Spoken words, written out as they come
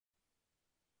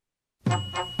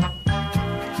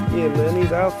Yeah, man,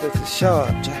 these outfits are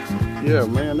sharp, Jack. Yeah,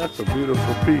 man, that's a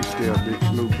beautiful piece there, big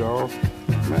Snoop Dogg.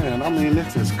 Man, I mean,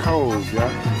 this is cold,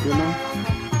 Jack, you know?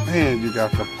 Man, you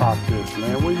got to pop this,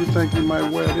 man. Where you think you might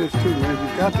wear this to, man?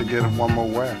 You got to get it one more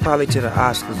wear. Probably to the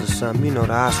Oscars or something. You know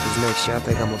the Oscars next year. I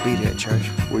think I'm going to be there, Church.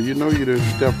 Well, you know you done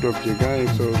stepped up your game,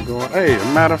 so it's going... Hey,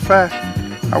 matter of fact,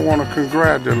 I want to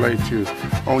congratulate you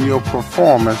on your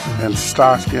performance in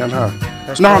Starsky and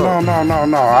Hutch. No,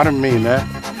 I didn't mean that.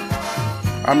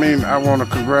 I mean, I want to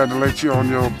congratulate you on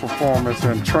your performance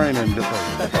in Training Day.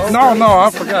 Okay. No, I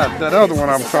forgot. That other one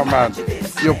I'm talking about,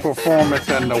 your performance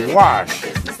in The Wash.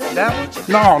 That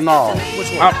one? No.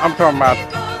 Which one? I'm talking about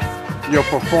your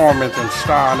performance and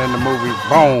starring in the movie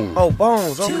Bones. Oh,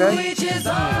 Bones, okay.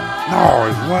 No,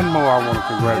 there's one more I want to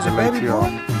congratulate you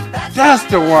on. That's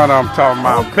the one I'm talking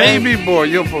about. Okay. Baby Boy,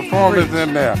 your performance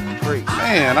in there.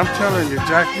 Man, I'm telling you,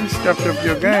 Jack, you stepped up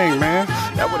your game, man.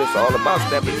 That's what it's all about,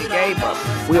 stepping your game up.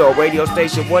 We on radio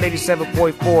station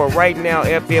 187.4 right now,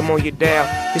 FM on your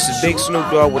dial. This is Big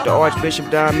Snoop Dogg with the Archbishop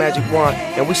Don Magic Wand,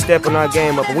 and we stepping our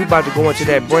game up, and we about to go into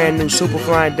that brand new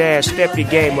Soopafly Dash. Step your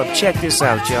game up. Check this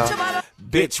out, y'all.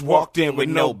 Bitch walked in with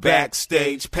no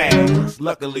backstage pass.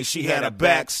 Luckily, she had a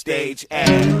backstage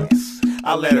ass.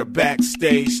 I let her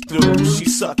backstage through. She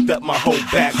sucked up my whole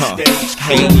backstage.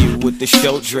 Hey, you with the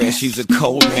show dress, you's a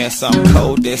cold mess. I'm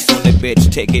coldest on the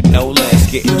bitch, take it no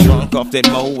less. Getting drunk off that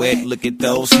Moet, look at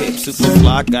those hips.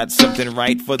 Soopafly got something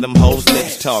right for them hoes'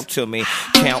 lips. Talk to me,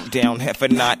 countdown, heifer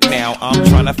not now. I'm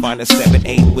trying to find a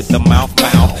 7-8 with the mouth.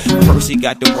 Percy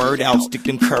got the word out, stick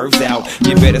them curves out.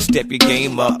 You better step your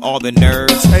game up, all the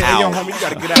nerds out. Hey, yo, homie, you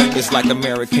gotta get out. It's like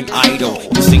American Idol,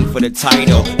 sing for the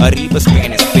title. Arriba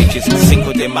Spanish bitches,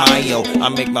 Cinco de Mayo, I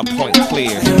make my point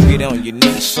clear. Get on your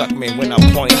knees, suck me when I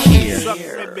point here.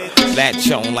 Latch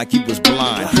on like you was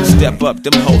blind. Step up,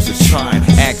 them hoes is trying.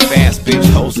 Act fast, bitch,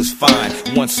 hoes is fine.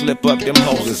 One slip up, them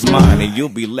hoes is mine, and you'll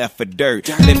be left for dirt.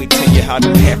 Let me tell you how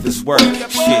them heifers work.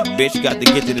 Shit, bitch, got to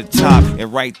get to the top,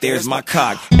 and right there's my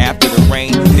cock. After the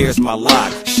rain, there's my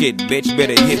lock. Shit, bitch,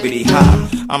 better hippity hop.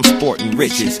 I'm sporting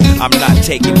riches, I'm not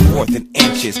taking more than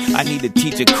inches. I need to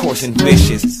teach a course in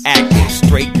vicious acting,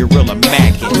 straight gorilla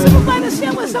macking.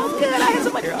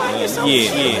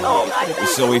 Yeah.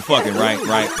 So we fucking right.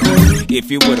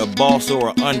 If you with a boss or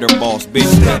a underboss, bitch,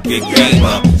 step your game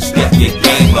up. Step your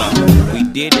game up. We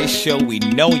did this show, we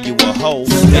know you a hoe.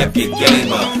 Step your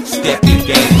game up. Step your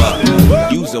game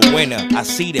up. You's a winner, I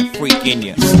see that freak in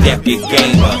you. Step your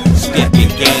game up. Step your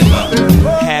game up.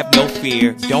 Have no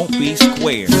fear, don't be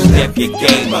square. Step your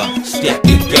game up. Step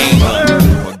your game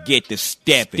up. Or get to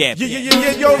stepping.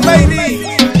 Yo, lady,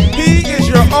 he is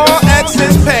your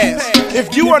all-access pass.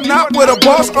 If you are not with a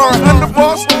boss or an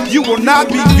underboss, you will not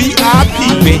be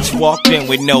VIP. Bitch walked in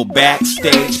with no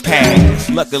backstage pass.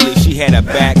 Luckily, she had a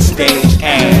backstage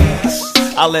ass.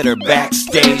 I let her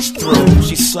backstage through.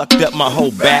 She sucked up my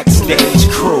whole backstage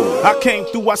crew. I came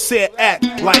through, I said act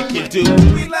like you do.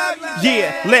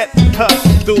 Yeah, let her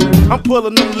through. I'm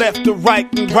pulling them left to right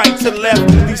and right to left.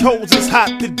 These hoes is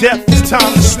hot to death, it's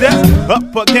time to step up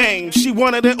her game. She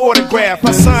wanted an autograph,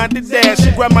 I signed the dash.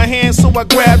 She grabbed my hand, so I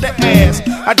grabbed her ass.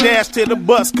 I dashed to the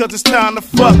bus, cause it's time to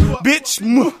fuck. Bitch,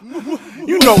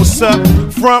 you know what's up.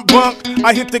 Front bunk,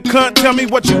 I hit the cunt, tell me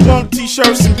what you want,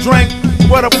 t-shirts and drink.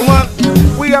 What a blunt,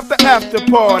 we at the after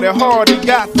party, hard it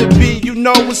got to be. You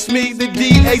know it's me, the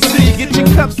DAC. Get your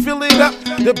cups, fill it up,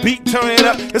 the beat turn it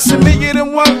up. It's a million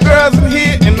and one girls in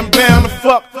here, and I'm bound to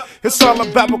fuck. It's all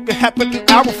about what could happen an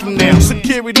hour from now.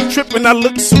 Security tripping, I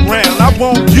look around. I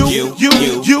want you,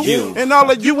 and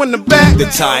all of you in the back. The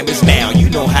time is now, you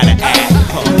know how to act.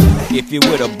 If you're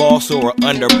with a boss or an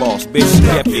underboss, bitch,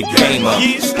 step your game up.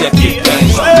 Step your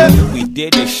game up. We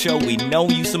did this show, we know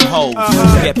you some hoes.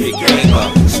 Step your game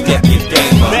up. Step your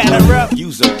game up.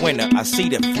 You's a winner, I see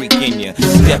the freak in you.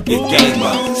 Step your game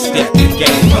up. Step your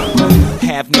game up.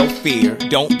 Have no fear,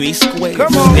 don't be square.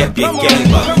 Step your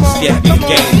game up. Step your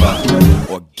game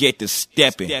up. Or get to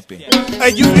stepping. Hey,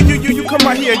 you come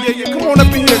right here. Yeah, come on up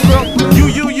in here, girl.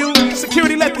 You.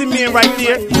 Security let them in right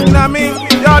there. You know what I mean?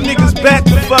 Y'all niggas back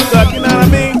the fuck up, you know what I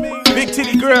mean? Big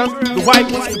titty girls, the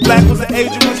white ones, the black ones, the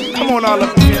Asian ones. Come on all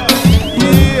up in here.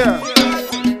 Yeah.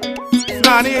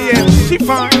 Nah, yeah, she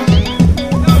fine.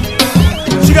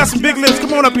 She got some big lips.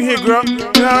 Come on up in here, girl. You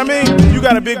know what I mean? You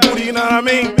got a big booty, you know what I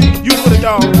mean? You for the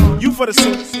dog, you for the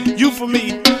suit, you for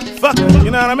me. Fuck it,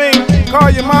 you know what I mean? Call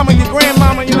your mama, your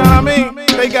grandmama, you know what I mean?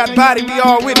 They got body, we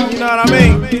all with it, you know what I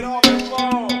mean?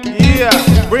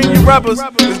 Yeah, bring your rubbers,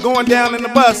 it's going down in the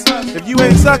bus. If you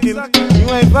ain't sucking, you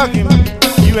ain't fucking,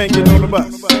 you ain't getting on the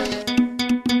bus.